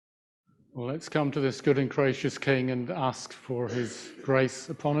Well, let's come to this good and gracious King and ask for his grace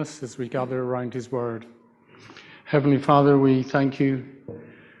upon us as we gather around his word. Heavenly Father, we thank you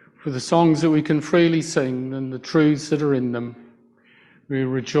for the songs that we can freely sing and the truths that are in them. We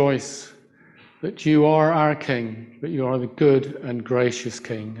rejoice that you are our King, that you are the good and gracious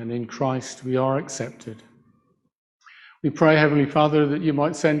King, and in Christ we are accepted. We pray, Heavenly Father, that you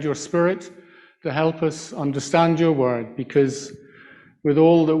might send your Spirit to help us understand your word, because with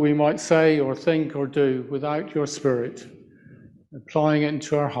all that we might say or think or do, without your Spirit applying it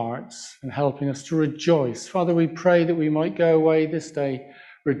into our hearts and helping us to rejoice. Father, we pray that we might go away this day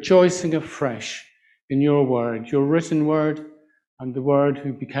rejoicing afresh in your word, your written word, and the word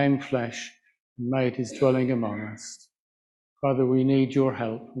who became flesh and made his dwelling among us. Father, we need your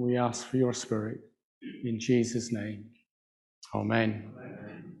help, and we ask for your Spirit. In Jesus' name, amen.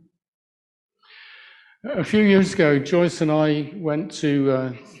 A few years ago, Joyce and I went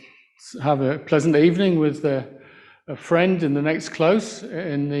to have a pleasant evening with a friend in the next close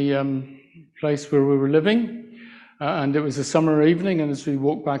in the place where we were living. And it was a summer evening, and as we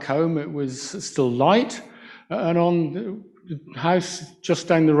walked back home, it was still light. And on the house just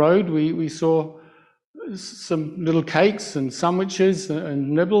down the road, we saw some little cakes and sandwiches and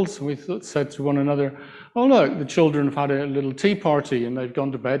nibbles. And we said to one another, oh, look, the children have had a little tea party and they've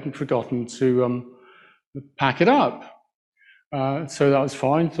gone to bed and forgotten to pack it up. So that was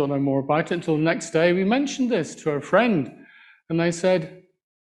fine, thought no more about it until the next day. We mentioned this to our friend, and they said,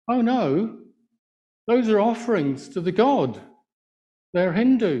 oh no, those are offerings to the god. They're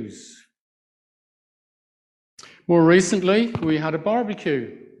Hindus. More recently, we had a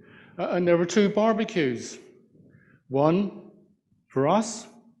barbecue, and there were two barbecues. One for us,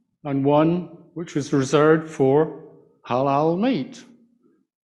 and one which was reserved for halal meat.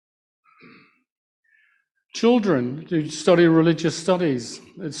 Children who study religious studies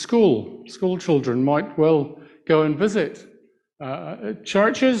at school children might well go and visit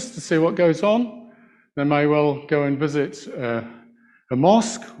churches to see what goes on. They may well go and visit a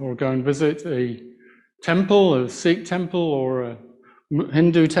mosque, or go and visit a temple, a Sikh temple or a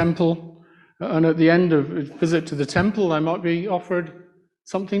Hindu temple. And at the end of a visit to the temple, they might be offered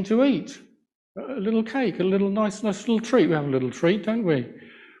something to eat, a little cake, a little nice little treat. We have a little treat, don't we?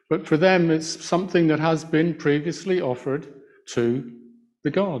 But for them, it's something that has been previously offered to the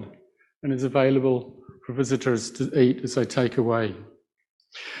god and is available for visitors to eat as they take away.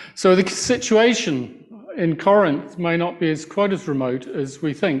 So the situation in Corinth may not be quite as remote as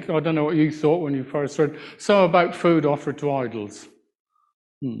we think. I don't know what you thought when you first heard. So about food offered to idols.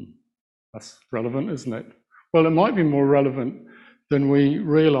 That's relevant, isn't it? Well, it might be more relevant than we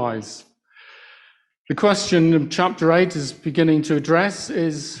realise. The question in chapter 8 is beginning to address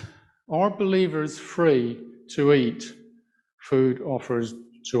is, are believers free to eat food offered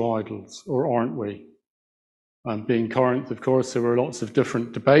to idols, or aren't we? And being Corinth, of course, there were lots of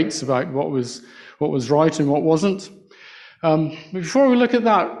different debates about what was right and what wasn't. Before we look at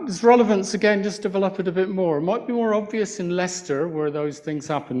that, this relevance, again, just develop it a bit more. It might be more obvious in Leicester, where those things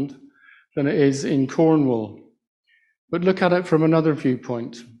happened, than it is in Cornwall. But look at it from another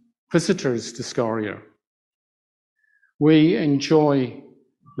viewpoint. Visitors to Scaria. We enjoy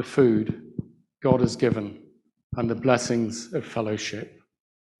the food God has given and the blessings of fellowship.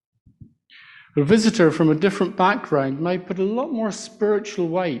 A visitor from a different background may put a lot more spiritual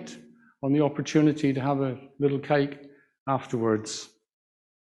weight on the opportunity to have a little cake afterwards.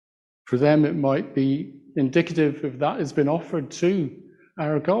 For them, it might be indicative of that has been offered to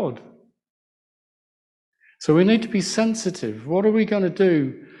our God. So we need to be sensitive. What are we going to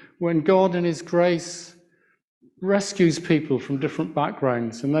do when God in his grace rescues people from different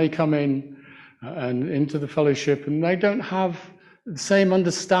backgrounds and they come in and into the fellowship and they don't have the same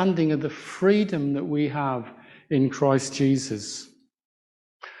understanding of the freedom that we have in Christ Jesus?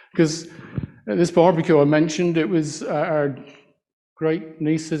 Because at this barbecue I mentioned, it was our great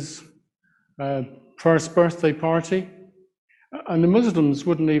niece's first birthday party, and the Muslims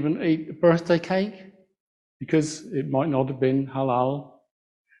wouldn't even eat a birthday cake because it might not have been halal.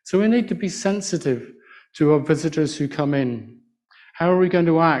 So we need to be sensitive to our visitors who come in. How are we going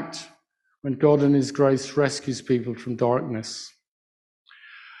to act when God in his grace rescues people from darkness?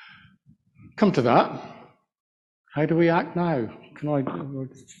 Come to that. How do we act now? Can I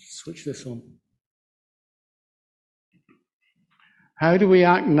switch this on? How do we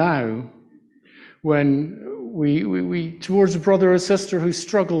act now when we towards a brother or sister who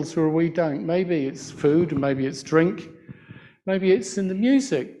struggles or we don't? Maybe it's food, maybe it's drink. Maybe it's in the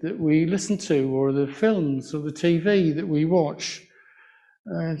music that we listen to, or the films, or the TV that we watch.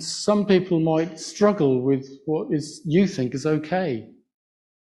 Some people might struggle with what you think is okay.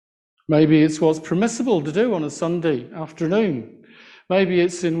 Maybe it's what's permissible to do on a Sunday afternoon. Maybe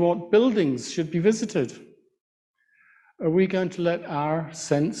it's in what buildings should be visited. Are we going to let our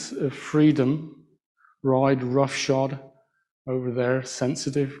sense of freedom ride roughshod over their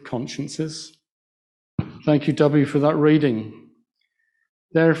sensitive consciences? Thank you, W, for that reading.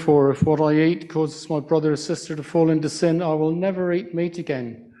 Therefore, if what I eat causes my brother or sister to fall into sin, I will never eat meat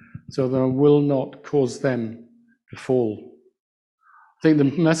again, so that I will not cause them to fall. I think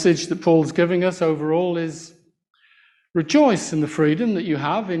the message that Paul's giving us overall is rejoice in the freedom that you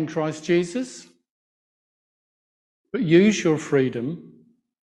have in Christ Jesus, but use your freedom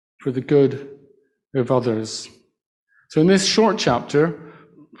for the good of others. So in this short chapter,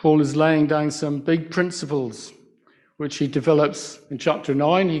 Paul is laying down some big principles which he develops in chapter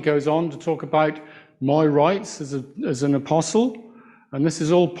 9. He goes on to talk about my rights as an apostle, and this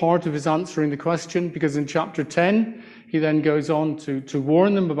is all part of his answering the question, because in chapter 10, he then goes on to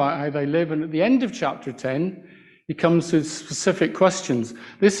warn them about how they live, and at the end of chapter 10, he comes to specific questions.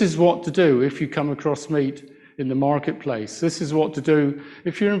 This is what to do if you come across meat in the marketplace. This is what to do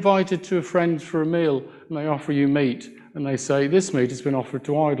if you're invited to a friend for a meal and they offer you meat, and they say, this meat has been offered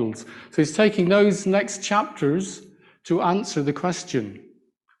to idols. So he's taking those next chapters to answer the question.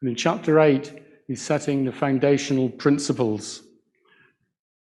 And in chapter 8, he's setting the foundational principles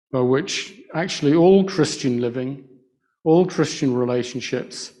by which actually all Christian living, all Christian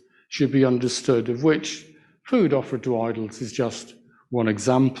relationships should be understood, of which food offered to idols is just one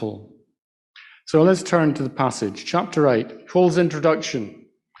example. So let's turn to the passage, chapter 8, Paul's introduction.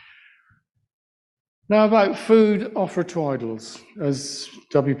 Now, about food offered to idols, as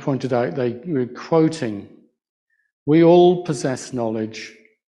W pointed out, they were quoting, we all possess knowledge,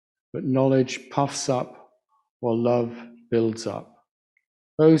 but knowledge puffs up while love builds up.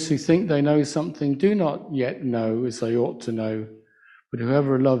 Those who think they know something do not yet know as they ought to know, but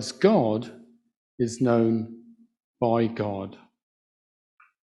whoever loves God is known by God.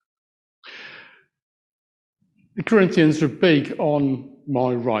 The Corinthians were big on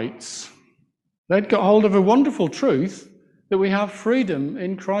my rights. They'd got hold of a wonderful truth that we have freedom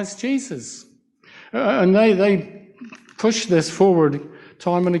in Christ Jesus. And they push this forward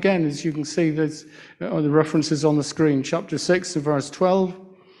time and again, as you can see, there's the references on the screen. Chapter 6 and verse 12,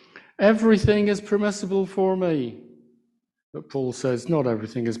 everything is permissible for me. But Paul says, not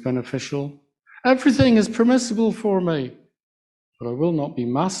everything is beneficial. Everything is permissible for me, but I will not be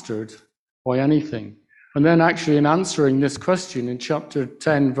mastered by anything. And then actually in answering this question in chapter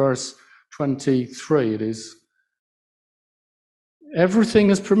 10, verse 23, it is, everything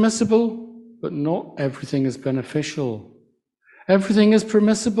is permissible, but not everything is beneficial. Everything is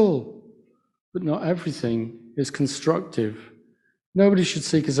permissible, but not everything is constructive. Nobody should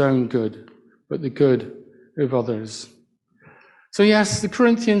seek his own good, but the good of others. So yes, the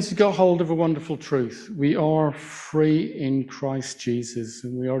Corinthians got hold of a wonderful truth. We are free in Christ Jesus,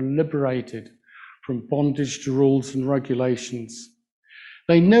 and we are liberated from bondage to rules and regulations.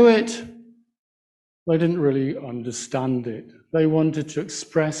 They knew it, they didn't really understand it. They wanted to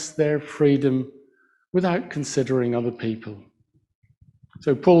express their freedom without considering other people.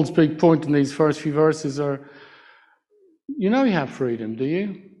 So Paul's big point in these first few verses are, you know you have freedom, do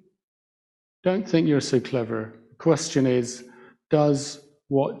you? Don't think you're so clever. The question is, does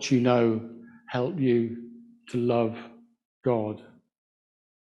what you know help you to love God?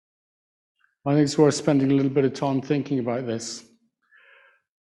 I think it's worth spending a little bit of time thinking about this.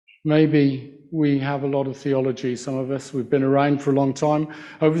 Maybe we have a lot of theology, some of us. We've been around for a long time.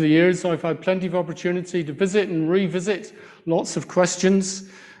 Over the years, I've had plenty of opportunity to visit and revisit lots of questions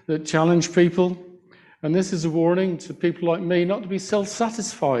that challenge people. And this is a warning to people like me not to be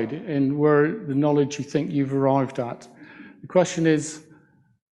self-satisfied in where the knowledge you think you've arrived at. The question is,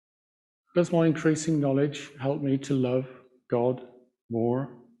 does my increasing knowledge help me to love God more?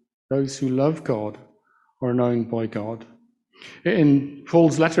 Those who love God are known by God. In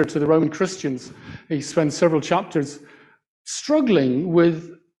Paul's letter to the Roman Christians, he spends several chapters struggling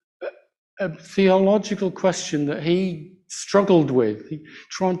with a theological question that he struggled with,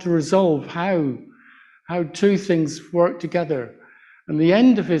 trying to resolve how two things work together. And the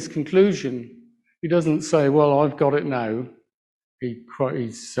end of his conclusion, he doesn't say, well, I've got it now.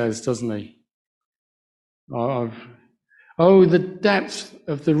 He says, doesn't he? Oh, the depth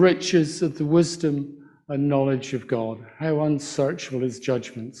of the riches of the wisdom and knowledge of God. How unsearchable his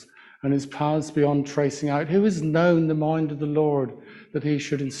judgments and his paths beyond tracing out. Who has known the mind of the Lord that he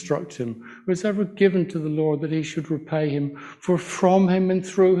should instruct him? Who has ever given to the Lord that he should repay him? For from him and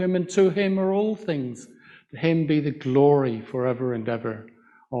through him and to him are all things. To him be the glory forever and ever.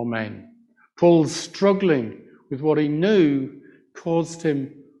 Amen. Paul's struggling with what he knew caused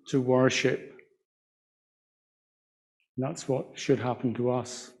him to worship. And that's what should happen to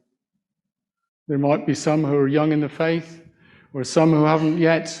us. There might be some who are young in the faith, or some who haven't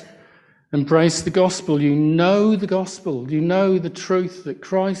yet embraced the gospel. You know the gospel. You know the truth that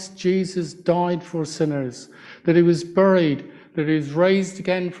Christ Jesus died for sinners, that he was buried, that he was raised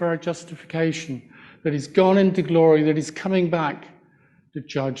again for our justification, that he's gone into glory, that he's coming back to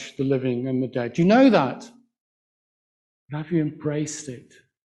judge the living and the dead. You know that. But have you embraced it?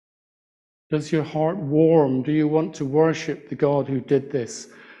 Does your heart warm? Do you want to worship the God who did this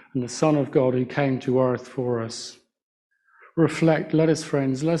and the Son of God who came to earth for us? Reflect, let us,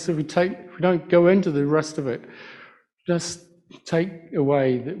 friends, if we don't go into the rest of it, just take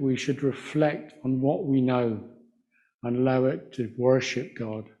away that we should reflect on what we know and allow it to worship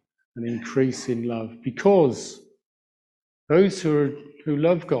God and increase in love. Because those who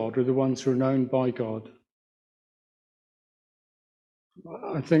love God are the ones who are known by God.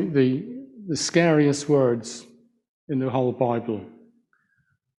 I think the scariest words in the whole Bible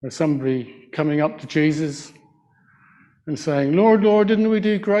are somebody coming up to Jesus and saying, Lord, Lord, didn't we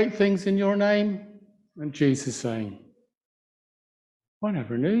do great things in your name? And Jesus saying, I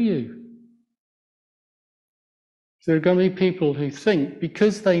never knew you. So there are going to be people who think,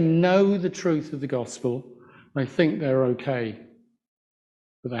 because they know the truth of the gospel, they think they're okay,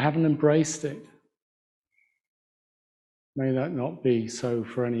 but they haven't embraced it. May that not be so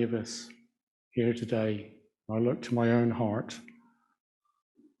for any of us here today. I look to my own heart.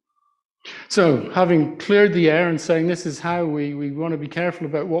 So, having cleared the air and saying this is how we want to be careful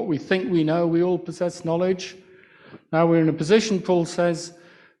about what we think we know, we all possess knowledge. Now we're in a position, Paul says,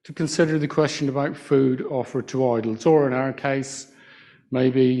 to consider the question about food offered to idols, or in our case,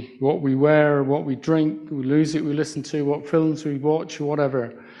 maybe what we wear, what we drink, we lose it, we listen to, what films we watch, or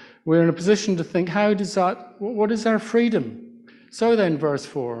whatever. We're in a position to think, what is our freedom? So then, verse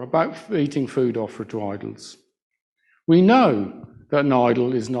 4, about eating food offered to idols. We know that an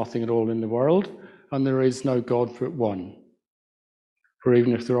idol is nothing at all in the world, and there is no God but one. For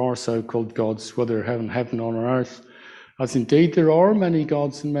even if there are so-called gods, whether heaven on earth, as indeed there are many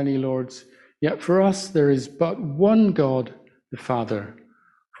gods and many lords, yet for us there is but one God, the Father,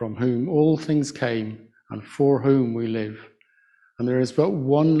 from whom all things came and for whom we live. And there is but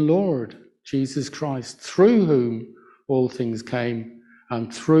one Lord, Jesus Christ, through whom all things came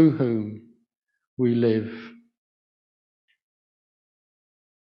and through whom we live.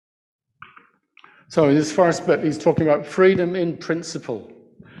 So in this first bit, he's talking about freedom in principle.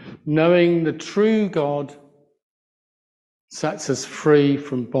 Knowing the true God sets us free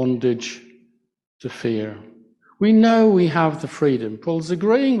from bondage to fear. We know we have the freedom. Paul's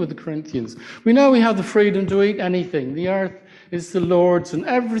agreeing with the Corinthians. We know we have the freedom to eat anything. The earth is the Lord's and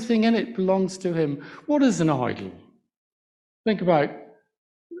everything in it belongs to him. What is an idol? Think about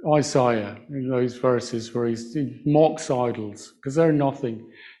Isaiah in those verses where he mocks idols because they're nothing.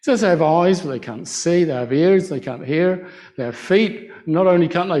 He says they have eyes, but they can't see. They have ears, they can't hear. They have feet. Not only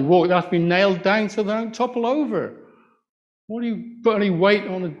can't they walk, they have to be nailed down so they don't topple over. What do you put any weight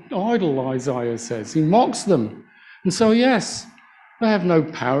on an idol, Isaiah says? He mocks them. And so, yes, they have no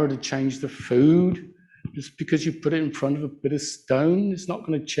power to change the food. Just because you put it in front of a bit of stone, it's not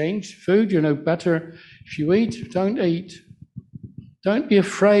going to change food. You're no better if you eat. Don't eat. Don't be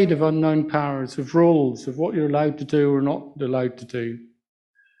afraid of unknown powers, of rules, of what you're allowed to do or not allowed to do.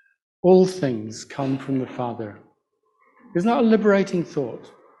 All things come from the Father. Isn't that a liberating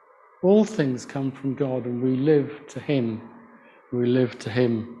thought? All things come from God, and we live to him. We live to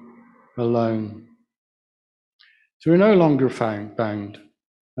him alone. So we're no longer bound.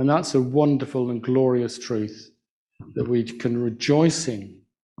 And that's a wonderful and glorious truth that we can rejoice in.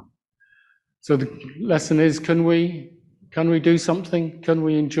 So the lesson is, can we do something? Can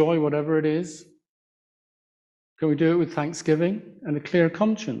we enjoy whatever it is? Can we do it with thanksgiving and a clear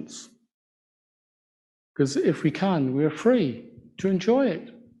conscience? Because if we can, we're free to enjoy it.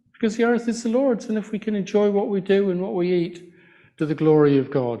 Because the earth is the Lord's, and if we can enjoy what we do and what we eat to the glory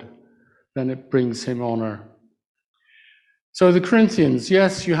of God, then it brings him honor. So the Corinthians,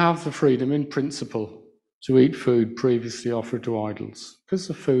 yes, you have the freedom in principle to eat food previously offered to idols, because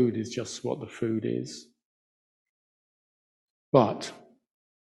the food is just what the food is. But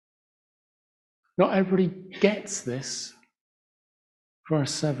not everybody gets this.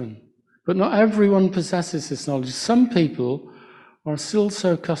 Verse 7. But not everyone possesses this knowledge. Some people are still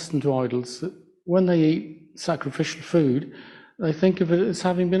so accustomed to idols that when they eat sacrificial food, they think of it as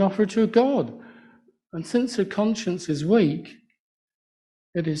having been offered to a god. And since their conscience is weak,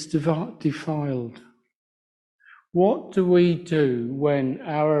 it is defiled. What do we do when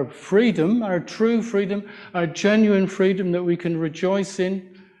our freedom, our true freedom, our genuine freedom that we can rejoice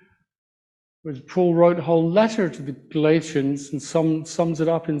in, Paul wrote a whole letter to the Galatians and sums it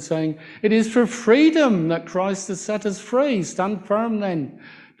up in saying, it is for freedom that Christ has set us free. Stand firm then.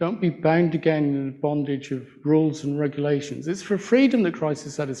 Don't be bound again in the bondage of rules and regulations. It's for freedom that Christ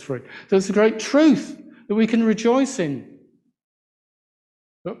has set us free. So it's a great truth that we can rejoice in.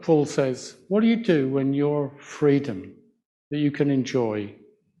 But Paul says, what do you do when your freedom that you can enjoy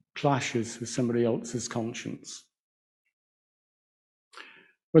clashes with somebody else's conscience?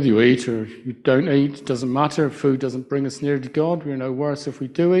 Whether you eat or you don't eat, it doesn't matter. Food doesn't bring us near to God. We're no worse if we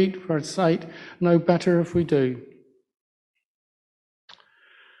do eat, verse 8, no better if we do.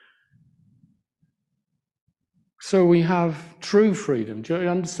 So we have true freedom. Do you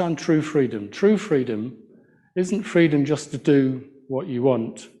understand true freedom? True freedom isn't freedom just to do what you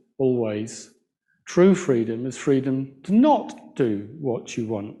want, always. True freedom is freedom to not do what you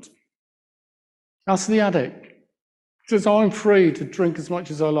want. That's the addict. He says, I'm free to drink as much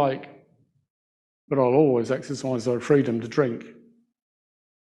as I like, but I'll always exercise our freedom to drink.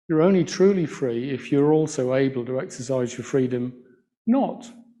 You're only truly free if you're also able to exercise your freedom not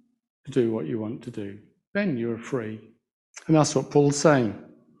to do what you want to do. Then you're free. And that's what Paul's saying.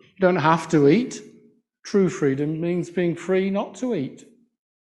 You don't have to eat. True freedom means being free not to eat,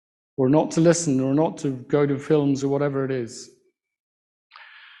 or not to listen, or not to go to films, or whatever it is.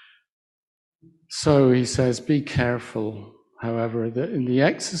 So he says, be careful, however, that in the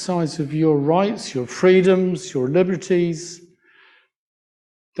exercise of your rights, your freedoms, your liberties,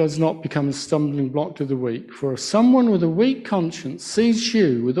 does not become a stumbling block to the weak. For if someone with a weak conscience sees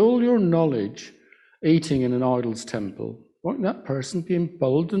you with all your knowledge eating in an idol's temple, won't that person be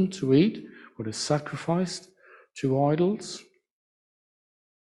emboldened to eat what is sacrificed to idols?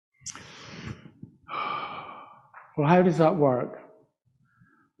 Well, how does that work?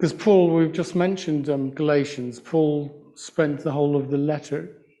 Because Paul, we've just mentioned Galatians, Paul spent the whole of the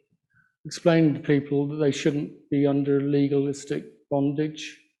letter explaining to people that they shouldn't be under legalistic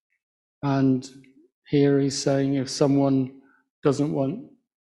bondage. And here he's saying if someone doesn't want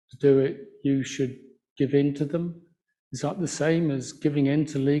to do it, you should give in to them. Is that the same as giving in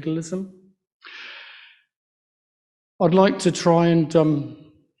to legalism? I'd like to try and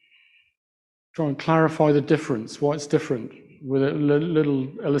clarify the difference, why it's different, with a little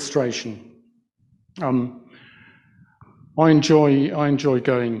illustration. I enjoy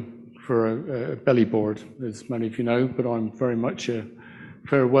going for a belly board, as many of you know, but I'm very much a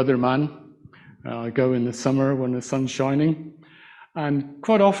fair weather man. I go in the summer when the sun's shining, and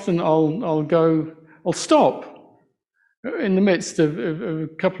quite often I'll stop in the midst of a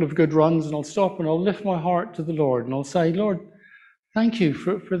couple of good runs, and I'll stop and I'll lift my heart to the Lord, and I'll say, Lord, thank you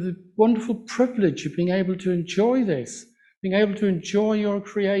for the wonderful privilege of being able to enjoy this, being able to enjoy your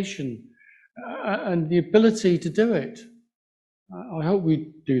creation and the ability to do it. I hope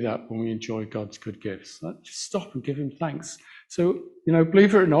we do that when we enjoy God's good gifts. Just stop and give him thanks. So,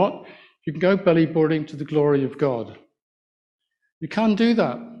 believe it or not, you can go belly boarding to the glory of God. You can do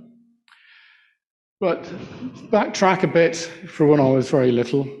that. But backtrack a bit for when I was very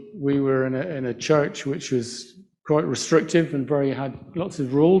little. We were in a church which was quite restrictive and had lots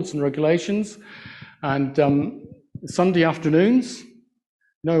of rules and regulations. And Sunday afternoons,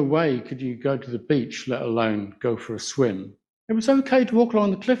 no way could you go to the beach, let alone go for a swim. It was okay to walk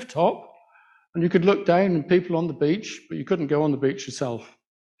along the cliff top, and you could look down at people on the beach, but you couldn't go on the beach yourself.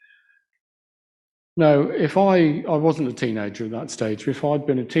 Now, if I wasn't a teenager at that stage, if I'd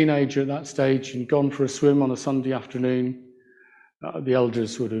been a teenager at that stage and gone for a swim on a Sunday afternoon, the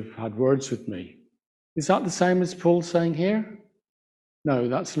elders would have had words with me. Is that the same as Paul's saying here? No,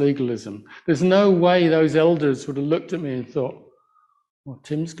 that's legalism. There's no way those elders would have looked at me and thought, well,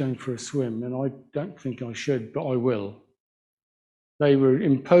 Tim's going for a swim, and I don't think I should, but I will. They were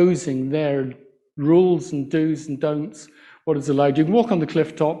imposing their rules and do's and don'ts, what is allowed. You can walk on the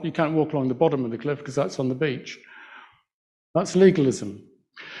cliff top, you can't walk along the bottom of the cliff because that's on the beach. That's legalism.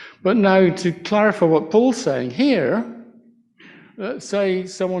 But now, to clarify what Paul's saying here, say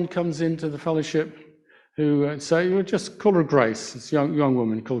someone comes into the fellowship who we'll just call her Grace, this young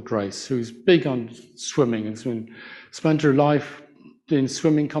woman called Grace, who's big on swimming and spent her life doing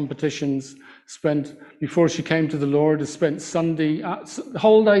swimming competitions, before she came to the Lord, spent the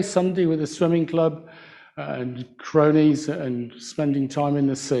whole day Sunday with a swimming club and cronies and spending time in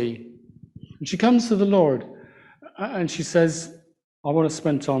the sea. And she comes to the Lord and she says, I want to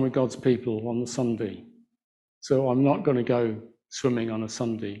spend time with God's people on the Sunday, so I'm not going to go swimming on a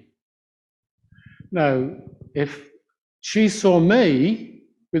Sunday. Now, if she saw me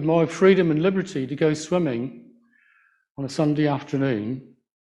with my freedom and liberty to go swimming on a Sunday afternoon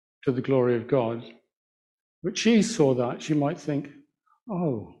to the glory of God, but she saw that, she might think,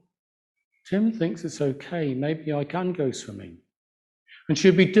 oh, Tim thinks it's okay, maybe I can go swimming. And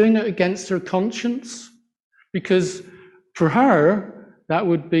she'd be doing it against her conscience, because for her, that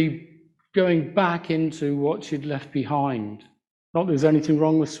would be going back into what she'd left behind. Not that there's anything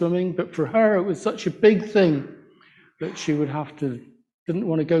wrong with swimming, but for her, it was such a big thing that she would didn't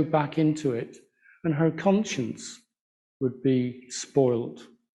want to go back into it. And her conscience would be spoiled.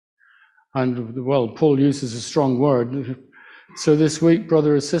 And, well, Paul uses a strong word. So this week,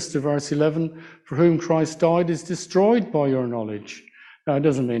 brother or sister, verse 11, for whom Christ died is destroyed by your knowledge. Now, it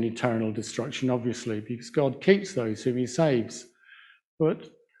doesn't mean eternal destruction, obviously, because God keeps those whom he saves. But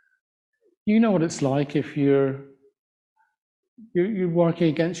you know what it's like if you're working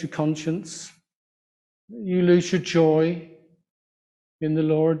against your conscience. You lose your joy in the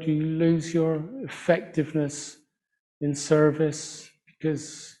Lord. You lose your effectiveness in service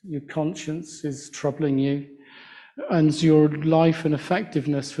because your conscience is troubling you. And your life and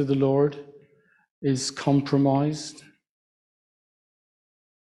effectiveness for the Lord is compromised.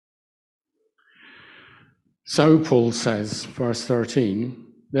 So Paul says, verse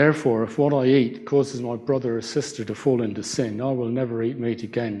 13, therefore, if what I eat causes my brother or sister to fall into sin, I will never eat meat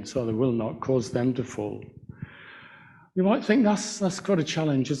again, so I will not cause them to fall. You might think that's quite a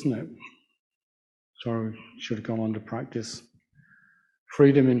challenge, isn't it? Sorry, should have gone on to practice.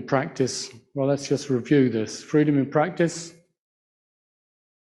 Freedom in practice. Well, let's just review this. Freedom in practice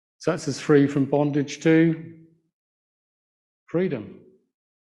sets us free from bondage to freedom.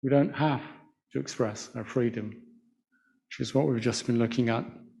 We don't have to express our freedom, which is what we've just been looking at.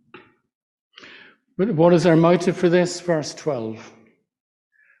 But what is our motive for this? Verse 12.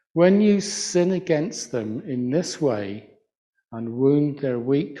 When you sin against them in this way and wound their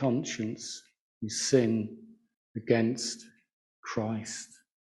weak conscience, you sin against Christ.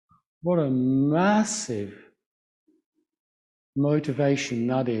 What a massive motivation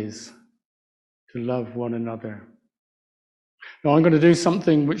that is to love one another. Now, I'm going to do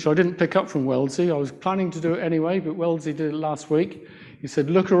something which I didn't pick up from Wellesley. I was planning to do it anyway, but Wellesley did it last week. He said,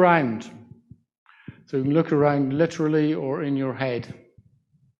 look around. So you can look around literally or in your head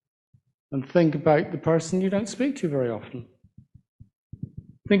and think about the person you don't speak to very often.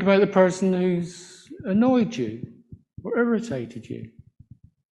 Think about the person who's annoyed you or irritated you.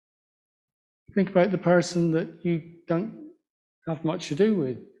 Think about the person that you don't have much to do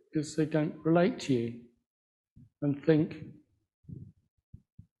with because they don't relate to you, and think,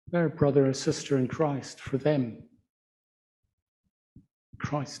 they're a brother or sister in Christ. For them,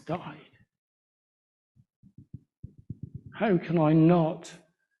 Christ died. How can I not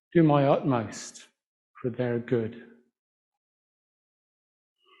do my utmost for their good?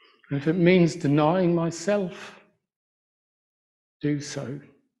 And if it means denying myself, do so.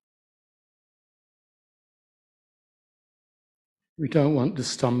 We don't want to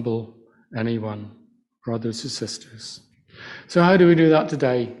stumble anyone, brothers and sisters. So how do we do that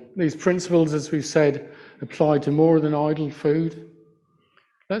today? These principles, as we've said, apply to more than idle food.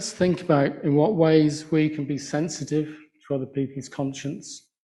 Let's think about in what ways we can be sensitive to other people's conscience.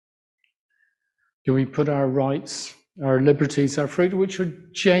 Do we put our rights, our liberties, our freedom, which are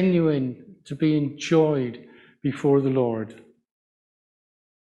genuine to be enjoyed before the Lord?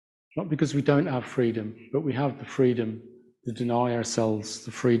 Not because we don't have freedom, but we have the freedom to deny ourselves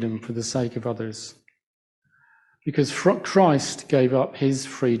the freedom for the sake of others. Because Christ gave up his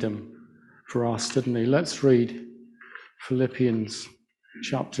freedom for us, didn't he? Let's read Philippians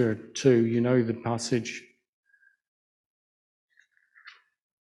chapter 2. You know the passage.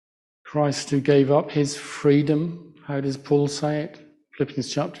 Christ who gave up his freedom. How does Paul say it?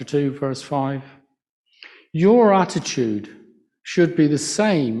 Philippians chapter 2, verse 5. Your attitude should be the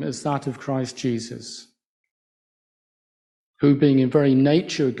same as that of Christ Jesus, who being in very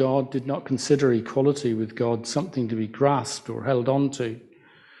nature God did not consider equality with God something to be grasped or held on to.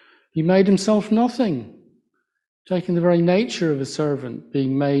 He made himself nothing, taking the very nature of a servant,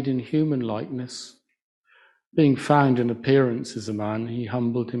 being made in human likeness. Being found in appearance as a man, he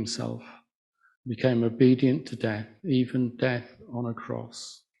humbled himself, became obedient to death, even death on a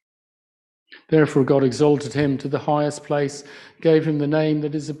cross. Therefore God exalted him to the highest place, gave him the name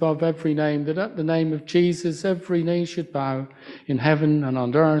that is above every name, that at the name of Jesus every knee should bow, in heaven and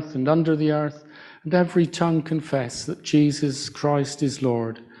on earth and under the earth, and every tongue confess that Jesus Christ is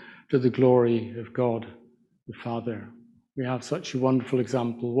Lord, to the glory of God the Father. We have such a wonderful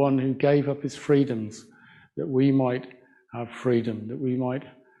example, one who gave up his freedoms that we might have freedom, that we might,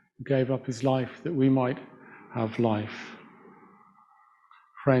 who gave up his life that we might have life.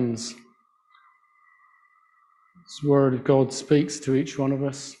 Friends, this word of God speaks to each one of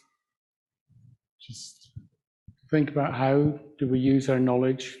us. Just think about how do we use our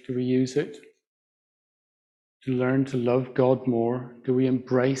knowledge? Do we use it to learn to love God more? Do we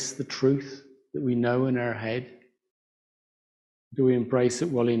embrace the truth that we know in our head? Do we embrace it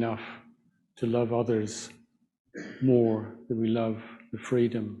well enough to love others more than we love the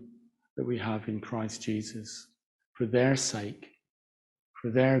freedom that we have in Christ Jesus, for their sake, for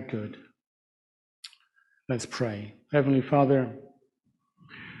their good? Let's pray. Heavenly Father,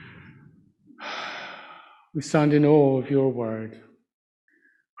 we stand in awe of your word.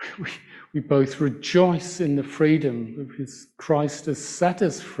 We both rejoice in the freedom of his Christ has set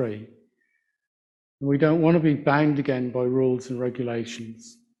us free. And we don't want to be bound again by rules and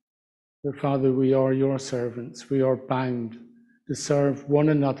regulations. But Father, we are your servants. We are bound to serve one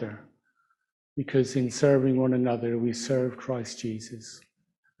another, because in serving one another, we serve Christ Jesus.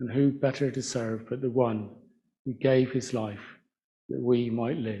 And who better to serve but the one who gave his life that we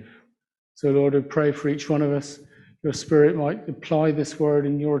might live? So Lord, I pray for each one of us, your Spirit might apply this word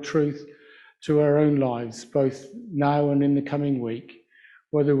and your truth to our own lives, both now and in the coming week,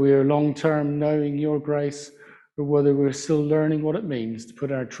 whether we are long-term knowing your grace or whether we're still learning what it means to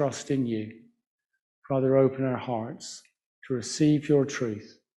put our trust in you. Father, open our hearts to receive your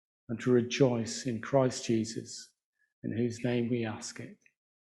truth and to rejoice in Christ Jesus, in whose name we ask it.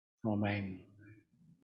 Amen.